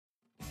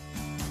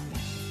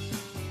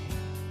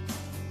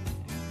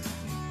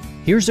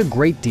Here's a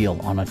great deal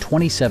on a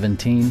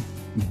 2017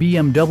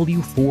 BMW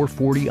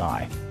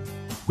 440i.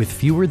 With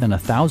fewer than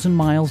 1,000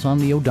 miles on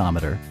the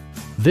odometer,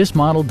 this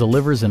model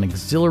delivers an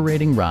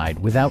exhilarating ride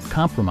without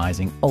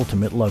compromising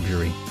ultimate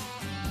luxury.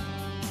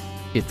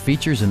 It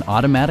features an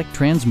automatic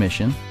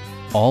transmission,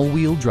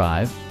 all-wheel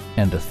drive,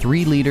 and a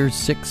 3-liter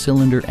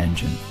 6-cylinder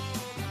engine.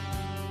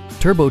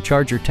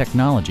 Turbocharger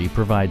technology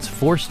provides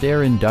forced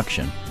air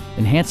induction,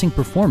 enhancing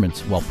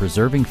performance while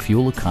preserving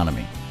fuel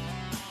economy.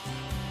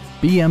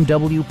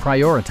 BMW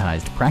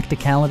prioritized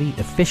practicality,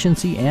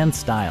 efficiency, and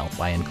style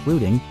by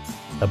including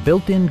a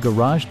built-in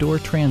garage door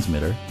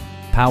transmitter,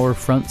 power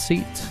front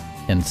seats,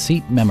 and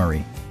seat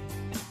memory.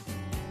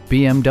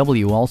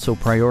 BMW also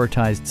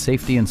prioritized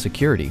safety and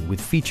security with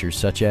features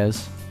such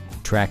as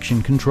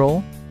traction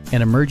control,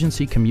 an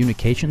emergency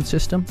communication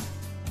system,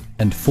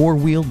 and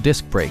 4-wheel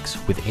disc brakes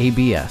with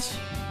ABS.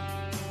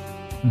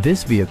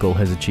 This vehicle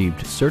has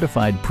achieved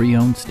certified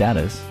pre-owned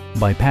status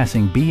by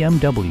passing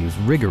BMW's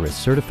rigorous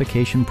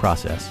certification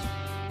process.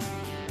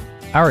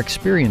 Our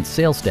experienced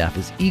sales staff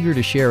is eager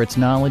to share its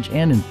knowledge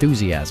and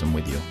enthusiasm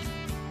with you.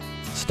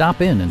 Stop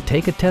in and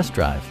take a test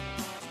drive.